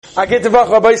We're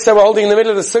holding in the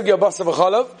middle of the Sugya Basa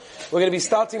V'Chalav. We're going to be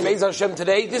starting Be'ez Hashem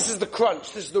today. This is the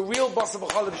crunch. This is the real Basa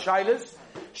V'Chalav Shailas.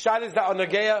 Shailas that are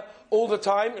Nageya all the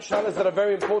time. Shailas that are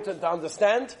very important to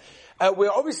understand. We're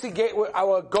obviously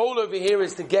our goal over here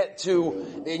is to get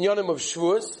to the Inyanim of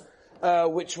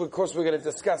Shevuos, which of course we're going to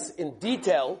discuss in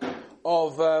detail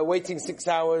of waiting 6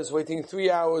 hours, waiting 3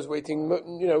 hours, waiting,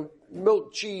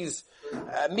 milk, cheese,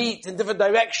 meat in different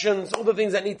directions, all the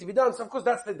things that need to be done. So of course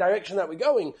that's the direction that we're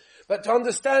going. But to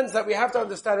understand that, we have to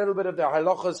understand a little bit of the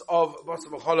halachos of Basa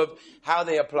V'Chalav, how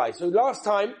they apply. So last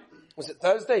time, was it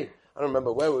Thursday? I don't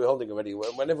remember where we were holding already.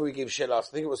 Whenever we gave shit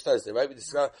last, I think it was Thursday, right?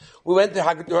 We went to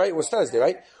right? It was Thursday,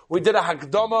 right? We did a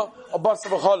Hakdama of Basa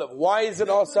V'Chalav. Why is it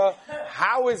Asa?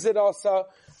 How is it Asa?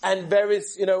 And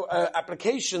various,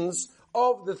 applications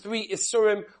of the three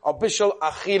Isurim of Bishul,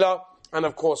 Achila, and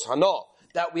of course Hana,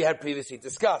 that we had previously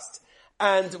discussed.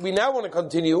 And we now want to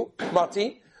continue,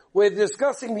 Mati, with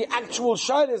discussing the actual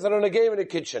shaylas that are on a game in the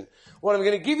kitchen. What I'm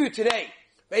going to give you today,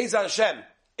 Be'ez Hashem,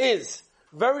 is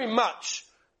very much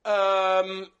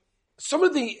some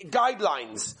of the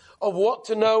guidelines of what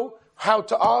to know, how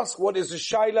to ask, what is a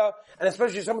shayla, and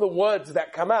especially some of the words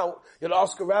that come out. You'll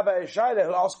ask a rabbi a shayla,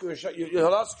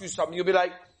 he'll ask you something, you'll be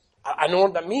like, I know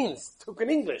what that means. Took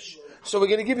in English. So we're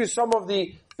going to give you some of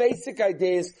the basic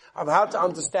ideas of how to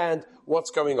understand what's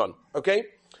going on. Okay?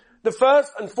 The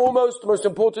first and foremost, the most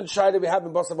important shayla we have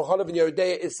in Basa V'Chalav in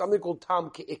Yeridea is something called Tam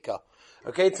Ke'ika.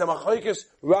 Okay? It's a Halachos,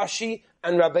 Rashi,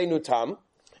 and Rabbeinu Tam.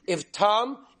 If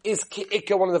Tam is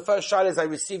Ke'ika, one of the first shaylas I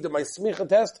received in my smicha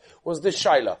test was this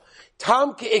shayla.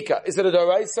 Tam Ke'ika, is it a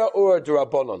Doraisa or a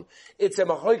Durabonon? It's a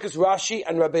Halachos, Rashi,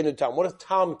 and Rabbeinu Tam. What does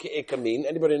Tam Ke'ika mean?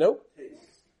 Anybody know?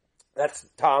 That's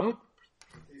Tam.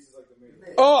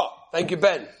 Oh, thank you,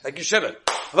 Ben. Thank you, Shimon.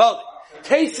 Well,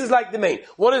 taste is like the main.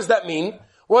 What does that mean?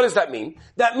 What does that mean?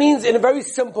 That means in a very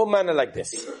simple manner like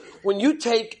this. When you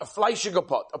take a fleischiger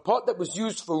pot, a pot that was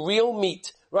used for real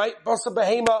meat, right? Basa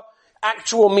behema,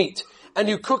 actual meat, and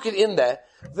you cook it in there,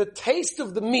 the taste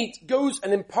of the meat goes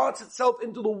and imparts itself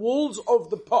into the walls of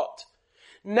the pot.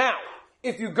 Now,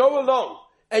 if you go along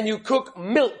and you cook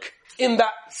milk in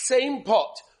that same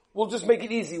pot, we'll just make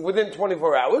it easy, within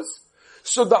 24 hours.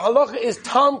 So the halacha is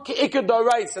Tam Ke'ika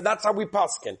Daraisa. That's how we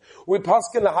paskin. We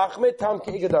paskin lahachme Tam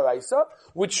Ke'ika Daraisa,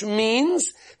 which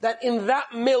means that in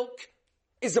that milk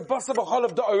is a Basa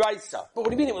V'Chalav Daraisa. But what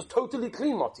do you mean? It was totally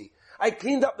clean, Moti. I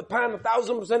cleaned up the pan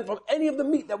 1,000% from any of the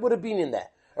meat that would have been in there.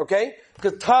 Okay?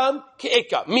 Because Tam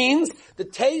Ke'ika means the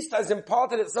taste has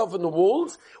imparted itself in the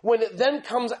walls. When it then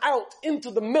comes out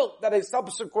into the milk that I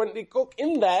subsequently cook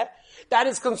in there, that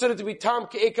is considered to be Tam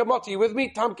Ke'ika Moti. You with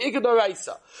me? Tam Ke'ika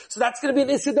Doraisa. So that's going to be an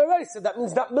Issa Doraisa. That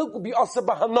means that milk will be Asa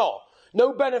Bahana.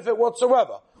 No benefit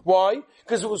whatsoever. Why?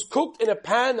 Because it was cooked in a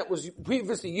pan that was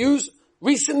previously used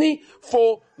recently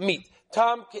for meat.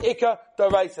 Tam Ke'ika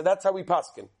Doraisa. That's how we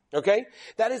paskin. Okay?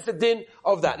 That is the din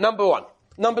of that. Number one.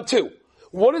 Number two.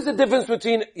 What is the difference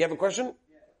between, you have a question?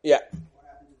 Yeah.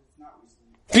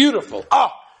 Beautiful.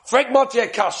 Frank Motier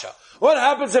Kasha. What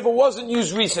happens if it wasn't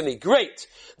used recently? Great.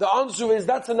 The answer is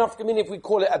that's enough to mean if we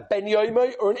call it a ben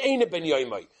yoimai or an aina ben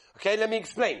yoimai. Okay, let me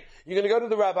explain. You're going to go to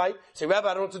the rabbi, say, Rabbi,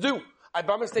 I don't know what to do. I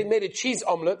by mistake made a cheese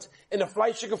omelet in a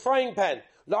fleischiger frying pan.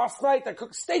 Last night I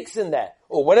cooked steaks in there,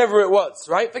 or whatever it was,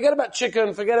 right? Forget about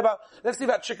chicken, let's leave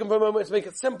out chicken for a moment, let's make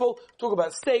it simple, talk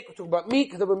about steak, we'll talk about meat,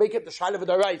 because then we'll make it the shayla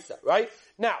v'daraisa, right?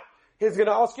 Now, he's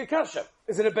gonna ask you a kasha.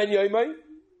 Is it a ben yoimai?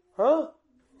 Huh?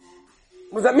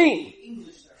 What does that mean?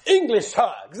 English,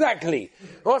 exactly.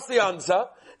 What's the answer?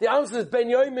 The answer is ben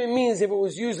yoimai means if it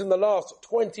was used in the last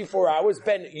 24 hours,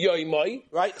 ben yoimai,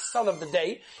 right? Son of the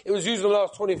day. It was used in the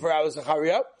last 24 hours,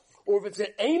 Zachariah. Or if it's an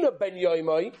Eina ben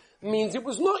yoimai, means it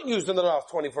was not used in the last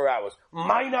 24 hours.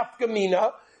 Mainaf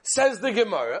Gemina, says the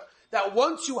Gemara, that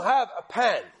once you have a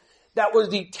pan that was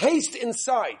the taste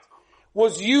inside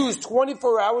was used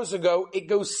 24 hours ago, it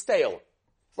goes stale.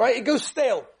 Right? It goes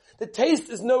stale. The taste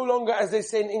is no longer, as they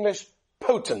say in English,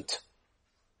 potent.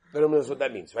 Nobody knows what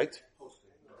that means, right?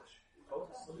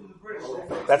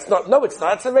 That's not, no, it's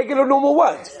not. That's a regular normal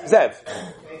word. Zev.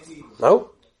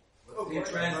 No?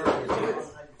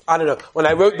 I don't know. When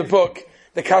I wrote the book,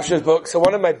 the Kashrus book, so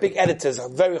one of my big editors, a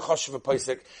very choshev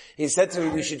posek, he said to me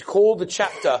we should call the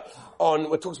chapter on,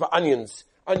 what talks about onions,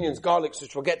 garlics,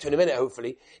 which we'll get to in a minute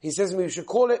hopefully. He says to me we should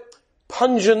call it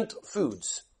pungent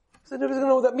foods. So nobody doesn't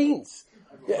know what that means.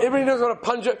 Yeah, everybody knows what a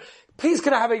pungent, please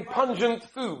can I have a pungent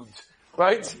food?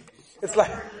 Right? It's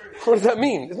like, what does that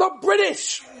mean? It's not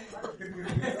British!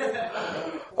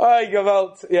 Ay,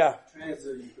 gewalt, yeah.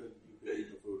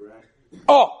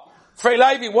 Frey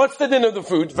Levi, what's the din of the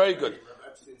food? Very good.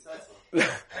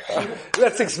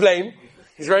 Let's explain.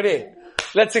 He's right here.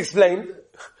 Let's explain.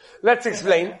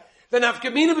 The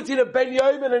nafkamina between a ben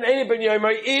yom and an ein ben yom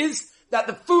is that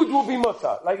the food will be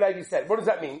mutter, like you said. What does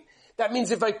that mean? That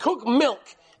means if I cook milk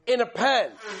in a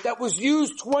pan that was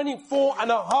used 24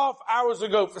 and a half hours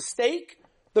ago for steak,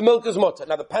 the milk is mutter.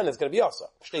 Now the pan is going to be asa,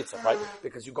 right?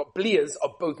 Because you've got blias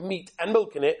of both meat and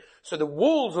milk in it, so the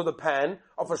walls of the pan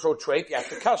are for short treif, you have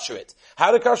to kasher it.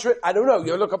 How to kasher it? I don't know.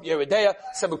 You look up Yeridea,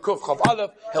 Sebekuf Chav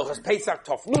Aleph, Hilchas Pesach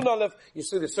Tof Nun Aleph, you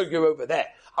see the sugya over there.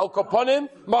 Al Kaponim,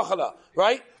 Machala,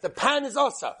 right? The pan is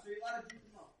asa.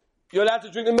 You're allowed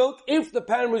to drink the milk if the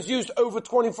pan was used over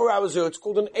 24 hours ago. It's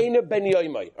called an Eina Ben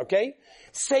Yoimai, okay?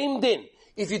 Same din.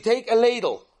 If you take a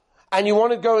ladle, and you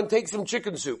want to go and take some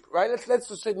chicken soup, right? Let's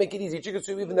just say make it easy. Chicken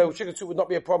soup, even though chicken soup would not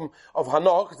be a problem of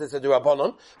hana, because it's a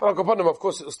durabanan. But al kapanim, of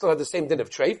course, it will still have the same din of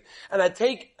treif. And I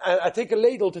take a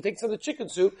ladle to take some of the chicken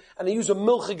soup, and I use a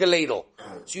milchige ladle.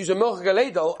 So use a milchige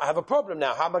ladle, I have a problem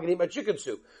now. How am I going to eat my chicken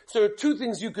soup? So there are two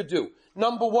things you could do.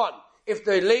 Number one, if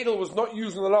the ladle was not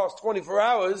used in the last 24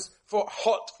 hours for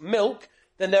hot milk,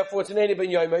 then therefore it's an Eina Ben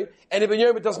Yomei. Eina Ben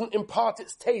Yomei doesn't impart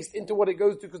its taste into what it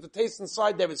goes to because the taste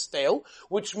inside there is stale,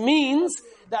 which means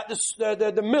that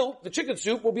the milk, the chicken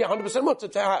soup, will be 100% mutter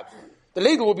to have. The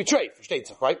ladle will be treif,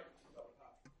 right?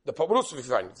 The pot will also be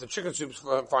fine. If the chicken soup's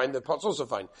fine, the pot's also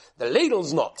fine. The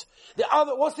ladle's not.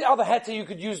 What's the other heter you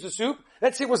could use the soup?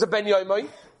 Let's say it was a Ben Yomei.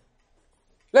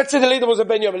 Let's say the ladle was a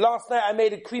Ben Yomei. Last night I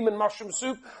made a cream and mushroom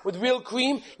soup with real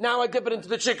cream. Now I dip it into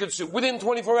the chicken soup within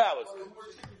 24 hours.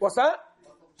 What's that?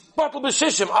 Bottle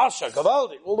b'shishim, Asha,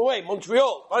 Gavaldi, all the way,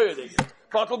 Montreal,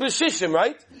 bottle b'shishim,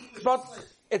 right?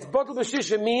 It's bottle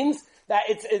b'shishim means that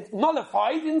it's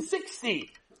nullified in 60.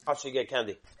 Asha, get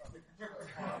candy.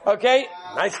 Okay?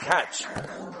 Nice catch.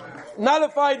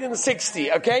 Nullified in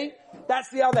 60, okay? That's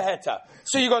the other heter.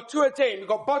 So you got two heterim. You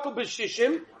got bottle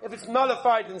b'shishim, if it's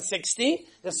nullified in 60,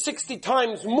 there's 60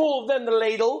 times more than the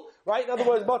ladle, right? In other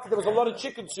words, there was a lot of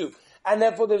chicken soup. And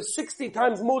therefore there's 60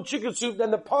 times more chicken soup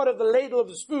than the part of the ladle of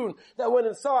the spoon that went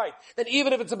inside. Then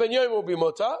even if it's a ben yom, it will be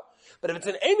mutter. But if it's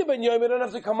an Eina Ben Yom, you don't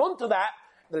have to come onto that.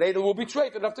 The ladle will be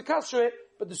treif. You don't have to kasher it.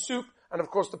 But the soup, and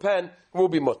of course the pan, will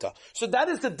be mutter. So that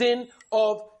is the din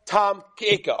of tam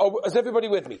ke'ika. Oh, is everybody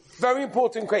with me? Very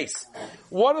important case.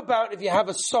 What about if you have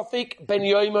a sofik ben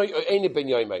yom or Eina Ben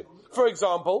Yom? For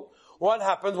example, what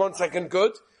happens, 1 second,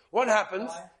 good. What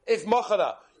happens if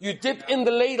machara, you dip in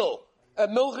the ladle, a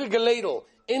milchige ladle,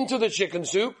 into the chicken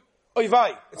soup? Oy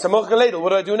vay, it's a milchige ladle, what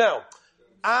do I do now?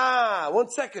 1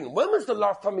 second, when was the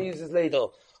last time I used this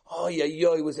ladle? Oh,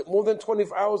 was it more than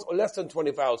 24 hours or less than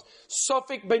 24 hours?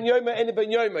 Sofik ben yoma, Eina Ben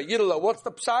Yoma. Yidla, what's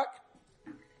the psak?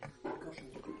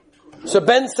 So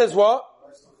Ben says what?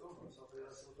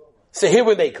 So here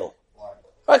we're makel.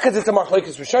 Because it's a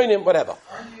machlokes rishonim, whatever.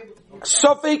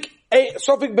 Sofik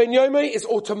ben yomei is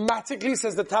automatically,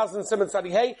 says the Taz and Simon Sadi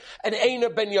Hey, an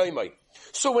Eina Ben Yomei.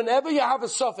 So whenever you have a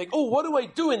suffix, what do I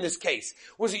do in this case?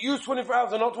 Was it used 24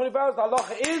 hours or not 24 hours? The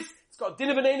halacha is, it's got din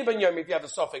of an Eina Ben Yomei if you have a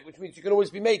suffix, which means you can always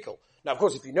be makel. Now of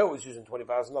course if you know it was used in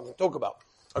 24 hours, nothing to talk about.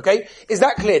 Okay? Is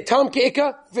that clear? Tam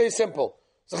ke'ika? Very simple.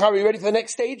 So are we ready for the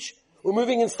next stage? We're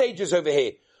moving in stages over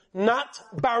here. Nat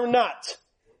bar nat.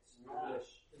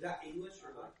 Is that English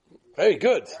or not? Very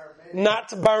good.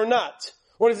 Nat bar nat.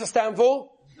 What does it stand for?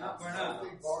 Not Barnat.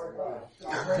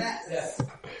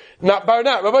 Not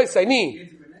Barnat. Rabbi say,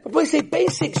 ni. Rabbi say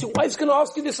basics. Your wife's going to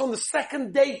ask you this on the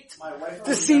second date.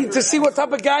 To see what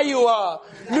type of guy you are.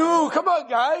 No, come on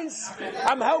guys.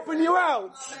 I'm helping you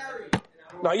out.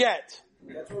 Not yet.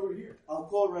 That's why we're here. I'll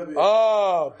call Rabbi.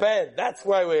 Oh, Ben, that's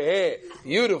why we're here.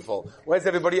 Beautiful. Where's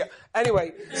everybody?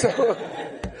 Anyway,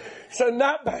 so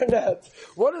not Barnat.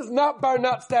 What does not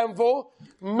Barnat stand for?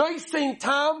 Noising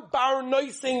tam, bar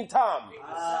noising tam.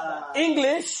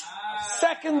 English,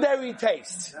 secondary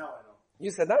taste. You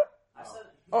said that?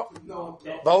 Oh. No.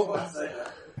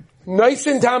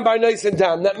 Noising tam, bar noising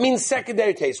tam. That means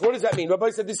secondary taste. What does that mean?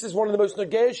 Rabbi said this is one of the most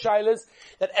nageish shilas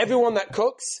that everyone that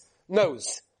cooks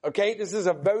knows. Okay? This is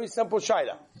a very simple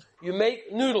shaila. You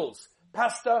make noodles,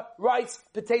 pasta, rice,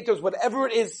 potatoes, whatever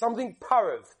it is, something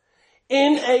parav.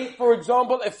 In for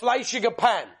example, a fleischiger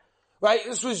pan. Right?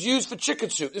 This was used for chicken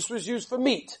soup. This was used for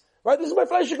meat. Right? This is my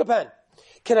fleischiger pan.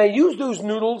 Can I use those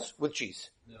noodles with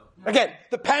cheese? No. Again,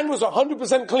 the pan was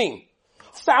 100% clean.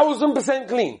 1000%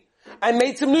 clean. I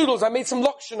made some noodles. I made some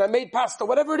lokshen. I made pasta.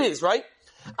 Whatever it is, right?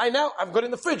 I've got it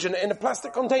in the fridge in a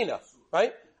plastic container.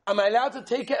 Right? Am I allowed to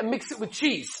take it and mix it with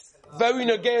cheese? Very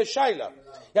nagea shaila.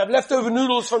 You have leftover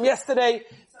noodles from yesterday.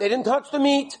 They didn't touch the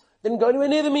meat. Didn't go anywhere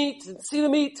near the meat. Didn't see the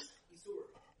meat.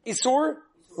 Isur.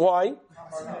 Why?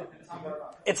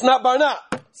 It's not Barnat.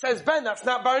 Says Ben, that's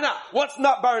not Barnat. What's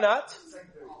not Barnat?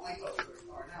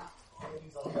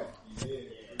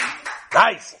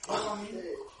 Nice.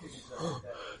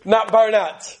 Not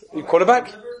Baranat. You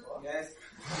quarterback?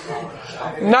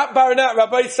 Not Baranat,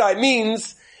 Rabbi Sai,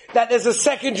 means that there's a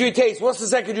secondary taste. What's the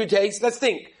secondary taste? Let's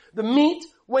think. The meat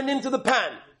went into the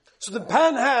pan. So the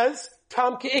pan has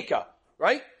tam ke'ika,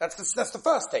 right? That's the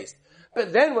first taste.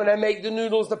 But then when I make the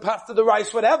noodles, the pasta, the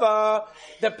rice, whatever,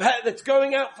 the pan that's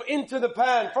going out into the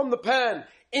pan, from the pan,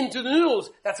 into the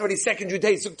noodles, that's already secondary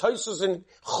taste. So Tosfos and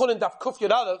Chulin Daf Kuf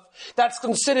Yud Aleph, that's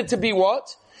considered to be what?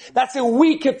 That's a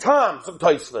weaker tam, so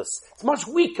Tosfos. It's much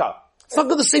weaker. It's not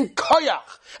got the same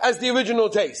koyach as the original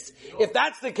taste. If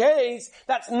that's the case,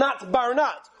 that's not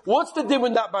barnat. What's the difference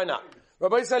with that barnat?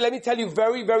 Rabbi said, let me tell you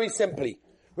very, very simply.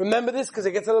 Remember this, because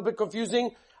it gets a little bit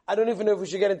confusing. I don't even know if we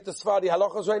should get into Sephardi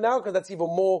halachos right now, because that's even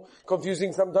more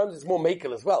confusing sometimes. It's more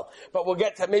makel as well. But we'll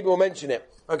get to, maybe we'll mention it.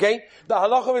 Okay? The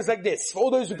halacha is like this. For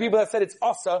all those people that said it's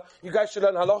asa, you guys should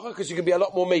learn halacha, because you can be a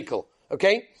lot more makel.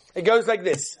 Okay? It goes like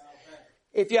this.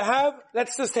 If you have,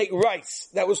 let's just take rice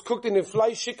that was cooked in a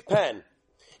fleishik pan.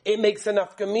 It makes a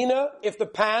nafkamina if the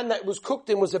pan that was cooked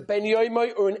in was a ben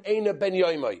yoimoy or an eina ben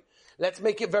yoimoy. Let's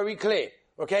make it very clear.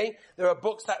 Okay? There are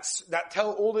books that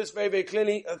tell all this very, very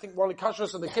clearly. I think one in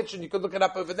Kashrus in the kitchen, you could look it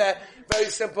up over there. Very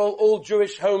simple. All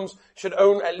Jewish homes should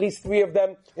own at least 3 of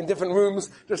them in different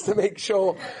rooms, just to make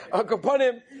sure. Upon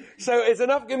him. So it's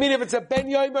enough gemina if it's a ben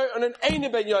yoimo and an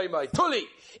eina ben yoimo. Tuli.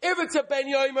 If it's a ben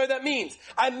yoimo, that means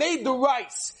I made the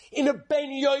rice in a ben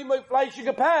yoimo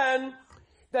fleishig pan,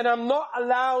 then I'm not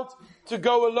allowed to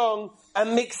go along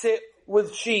and mix it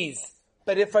with cheese.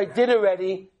 But if I did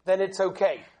already, then it's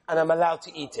okay. And I'm allowed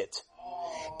to eat it.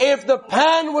 If the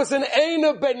pan was an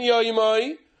eina ben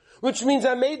yoimoy, which means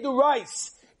I made the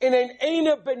rice in an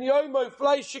eina ben yoimoy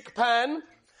fleishik pan,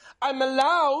 I'm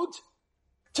allowed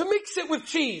to mix it with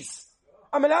cheese.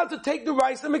 I'm allowed to take the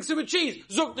rice and mix it with cheese.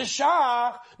 Zuk the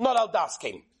shach, not al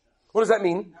daskim. What does that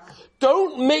mean?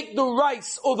 Don't make the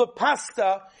rice or the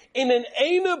pasta in an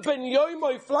eina ben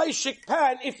yoimoy fleishik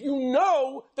pan if you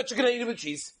know that you're going to eat it with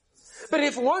cheese. But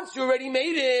if once you already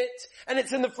made it, and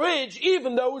it's in the fridge,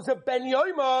 even though it's a ben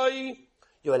yoimoy,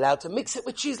 you're allowed to mix it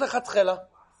with cheese lechatchela.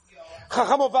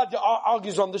 Chacham Ovadia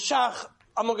argues on the shach.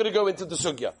 I'm not going to go into the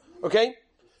sugya. Okay?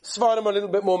 Svarim a little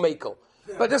bit more makel.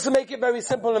 But just to make it very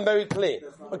simple and very clear.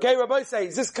 Okay, Rabbi say,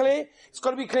 is this clear? It's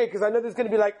got to be clear, because I know there's going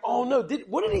to be like, oh no,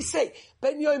 what did he say?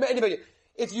 Ben yoimoy, anybody.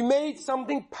 If you made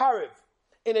something pariv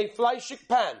in a fleishik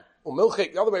pan, or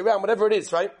milchik, the other way around, whatever it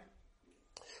is, right?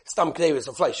 Stam Knei is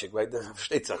a fleishik, right?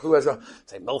 Who has a,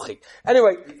 say, milchik.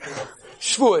 Anyway,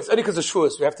 Shevuos, only because of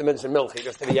Shevuos, we have to mention milchik,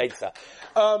 just to be yaitza.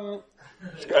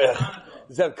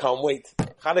 Zev can't wait.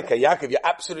 Chanukah, Yaakov, you're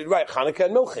absolutely right. Chanukah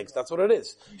and milchiks, that's what it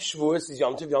is. Shevuos is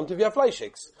Yom Tov, you have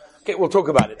fleishiks. Okay, we'll talk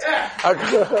about it.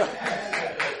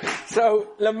 So,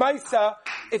 Lamaisa,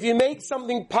 if you make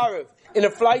something parav in a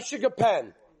fleishik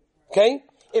pan, okay?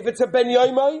 If it's a ben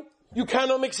yoimoy, you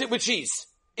cannot mix it with cheese.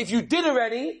 If you did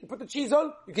already, you put the cheese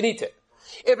on, you can eat it.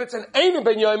 If it's an eina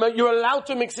ben yoimoy, you're allowed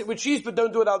to mix it with cheese, but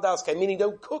don't do it al daske, meaning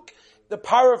don't cook the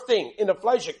parav thing in a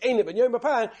fleishik eina ben yoimoy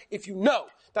pan if you know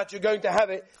that you're going to have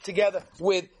it together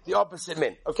with the opposite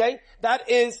min. Okay? That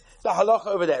is the halacha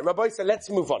over there. Rabbi said, let's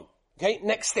move on. Okay?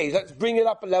 Next stage. Let's bring it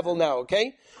up a level now.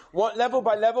 Okay? One, level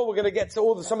by level, we're going to get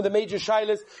to some of the major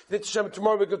shilas.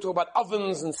 Tomorrow we're going to talk about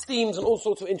ovens and steams and all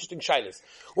sorts of interesting shilas.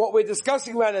 What we're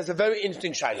discussing right now is a very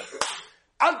interesting shilah.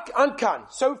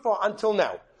 Ankan, so far until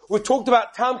now, we've talked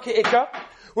about tam ke'ika.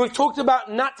 We've talked about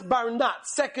nat bar nat,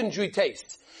 secondary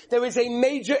taste. There is a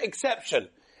major exception.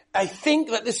 I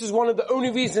think that this is one of the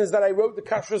only reasons that I wrote the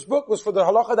Kashrus book was for the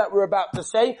halacha that we're about to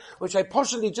say, which I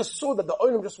partially just saw that the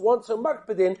olim just want so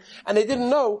makbidin, and they didn't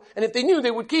know, and if they knew,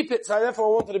 they would keep it, so therefore I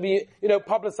wanted to be,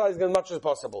 publicizing as much as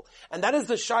possible. And that is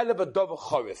the shaila of a dov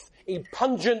chorif, a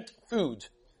pungent food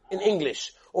in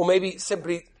English, or maybe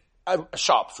simply a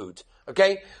sharp food.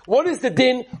 Okay? What is the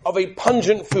din of a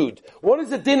pungent food? What is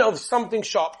the din of something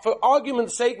sharp? For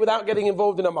argument's sake, without getting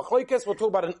involved in a machlokes, we'll talk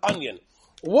about an onion.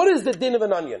 What is the din of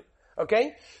an onion?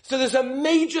 Okay? So there's a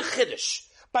major chiddush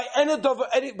by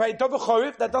Dov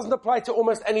Chorif that doesn't apply to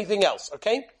almost anything else.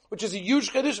 Okay? Which is a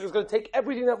huge chiddush. It's going to take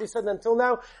everything that we said until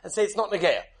now and say it's not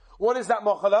negeya. What is that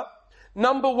machala?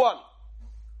 Number 1.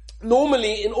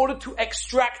 Normally, in order to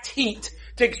extract heat,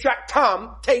 to extract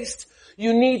taste,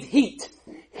 you need heat.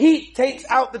 Heat takes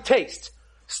out the taste.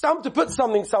 To put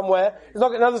something somewhere is not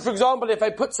going to, for example, if I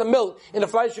put some milk in a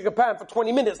fleishik pan for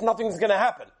 20 minutes, nothing's going to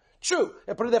happen. True,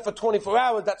 I put it there for 24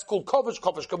 hours, that's called kovish,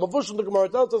 kamavush, the Gemara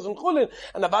tells us in Chulin,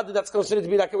 and Avada, that's considered to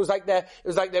be like it was like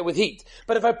there with heat.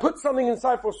 But if I put something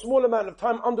inside for a small amount of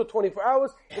time, under 24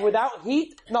 hours, without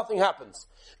heat, nothing happens.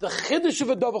 The chiddush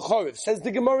of a dov chorif, says the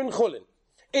Gemara in Chulin,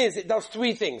 is it does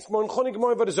three things.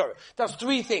 It does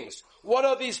three things. What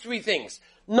are these three things?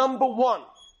 Number one,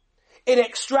 it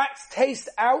extracts taste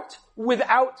out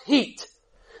without heat.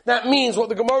 That means what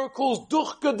the Gemara calls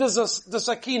duchka de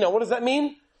sakina. What does that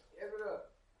mean?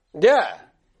 Yeah,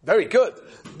 very good.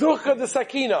 Duchka de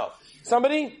sakina.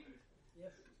 Somebody?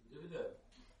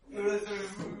 You're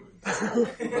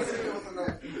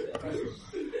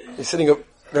sitting up.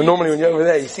 Normally when you're over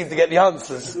there, you seem to get the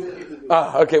answers.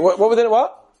 Okay. What within it?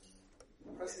 What?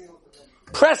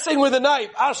 Pressing with a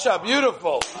knife. Asha,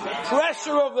 beautiful.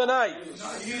 Pressure of the knife.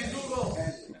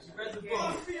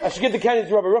 I should get the cannon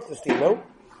to rub a roughness team, no?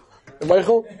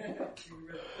 Michael?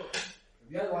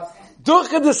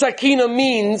 Ducha de sakina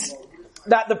means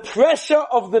that the pressure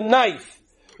of the knife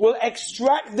will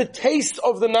extract the taste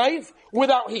of the knife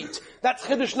without heat. That's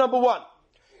chiddush number one.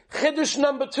 Chiddush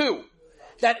number two,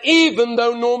 that even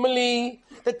though normally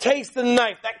the taste of the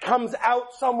knife that comes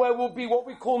out somewhere will be what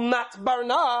we call nat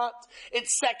barnat,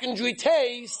 it's secondary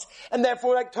taste, and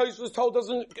therefore, like Tosh was told us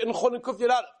in Chon and Kuf Yud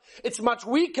Aleph, it's much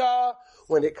weaker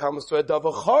when it comes to a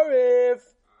davar chorif.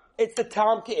 It's the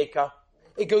tam ki'ika.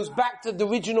 It goes back to the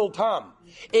original tam.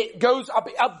 It goes up,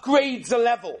 it upgrades the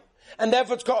level, and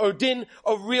therefore it's got a din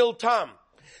of real tam.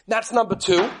 That's number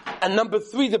two. And number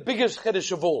three, the biggest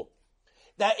chiddush of all,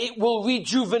 that it will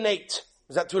rejuvenate.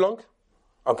 Is that too long?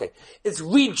 Okay. It's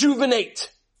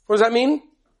rejuvenate. What does that mean?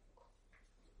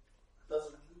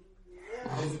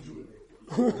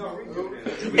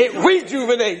 It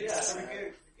rejuvenates.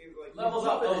 Levels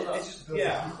up.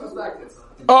 Yeah. It's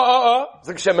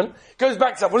like Shemin. Goes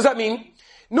back to that. What does that mean?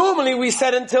 Normally we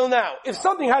said until now, if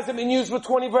something hasn't been used for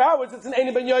 24 hours, it's an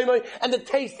Eini Ben Yomo, and the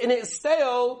taste in it is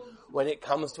stale. When it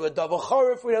comes to a davar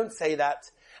chorif, we don't say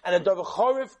that. And a davar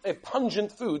chorif, a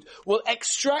pungent food, will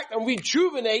extract and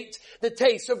rejuvenate the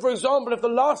taste. So for example, if the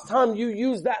last time you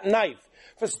used that knife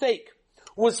for steak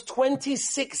was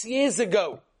 26 years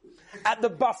ago at the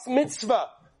bas mitzvah,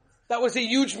 that was a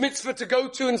huge mitzvah to go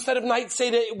to instead of night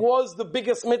seder. It was the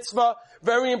biggest mitzvah.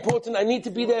 Very important. I need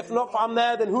to be there. If not, if I'm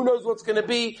there, then who knows what's going to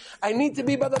be. I need to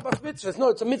be by the bas mitzvah.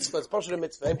 No, it's a mitzvah. It's partially a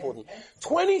mitzvah. Very important.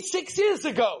 26 years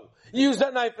ago, you used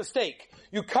that knife for steak.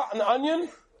 You cut an onion.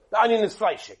 The onion is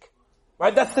fleischig.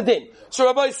 Right? That's the din. So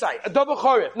Rabbi say, a davar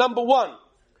chorif, number one,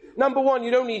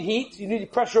 you don't need heat. You need the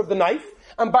pressure of the knife.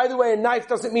 And by the way, a knife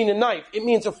doesn't mean a knife. It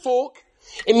means a fork.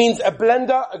 It means a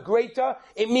blender, a grater.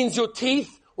 It means your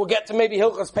teeth. We'll get to maybe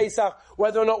Hilchas Pesach,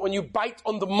 whether or not when you bite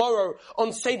on the morrow,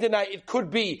 on Seder night, it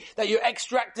could be that you're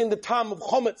extracting the tam of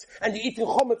chometz, and you're eating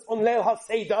chometz on Leil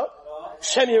HaSeder.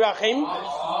 Shem Yirachim.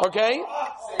 Okay?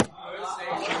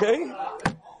 Okay?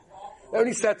 The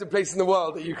only certain place in the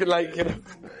world that you can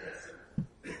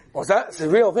what's that? It's a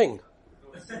real thing.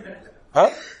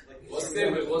 Huh?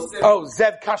 Oh,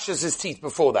 Zev kashes his teeth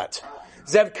before that.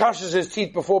 Zev kashes his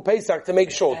teeth before Pesach to make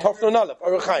sure. Tofnon Aleph,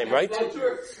 Aruchaim, right?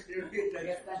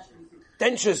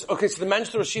 Dentures. Okay, so the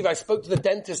Manchester Yeshiva, I spoke to the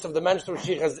dentist of the Manchester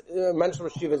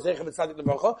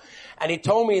Yeshiva, and he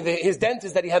told me that his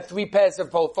dentist that he had 3 pairs of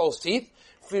false teeth,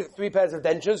 3 pairs of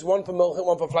dentures, 1 for milk,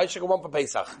 1 for fleischig, and 1 for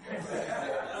Pesach.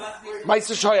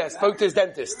 Meister Shoya, spoke to his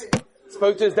dentist. He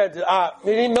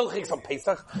need milchiks on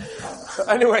Pesach.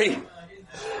 Anyway.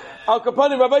 Al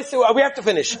Kapanim, Rabbi said, we have to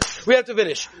finish.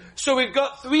 So we've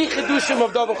got 3 chidushim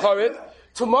of davar chorif.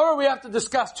 Tomorrow we have to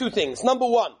discuss 2 things. Number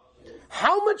 1,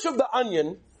 how much of the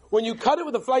onion, when you cut it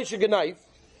with a fleischig knife,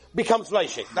 becomes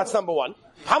fleischig? That's number 1.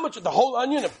 How much of the whole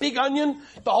onion, a big onion,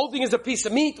 the whole thing is a piece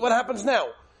of meat? What happens now?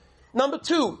 Number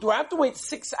 2, do I have to wait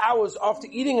 6 hours after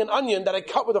eating an onion that I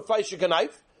cut with a fleischig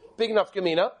knife? Big enough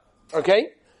gemina. Okay?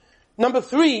 Number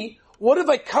 3, what if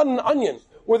I cut an onion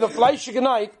with a fleischig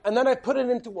knife, and then I put it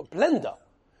into a blender?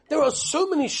 There are so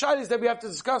many shaylas that we have to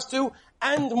discuss too,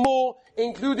 and more,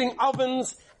 including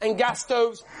ovens and gas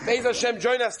stoves. Be'ez Hashem,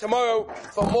 join us tomorrow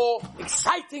for more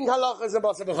exciting halachas and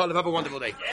b'asar b'chalav. Have a wonderful day.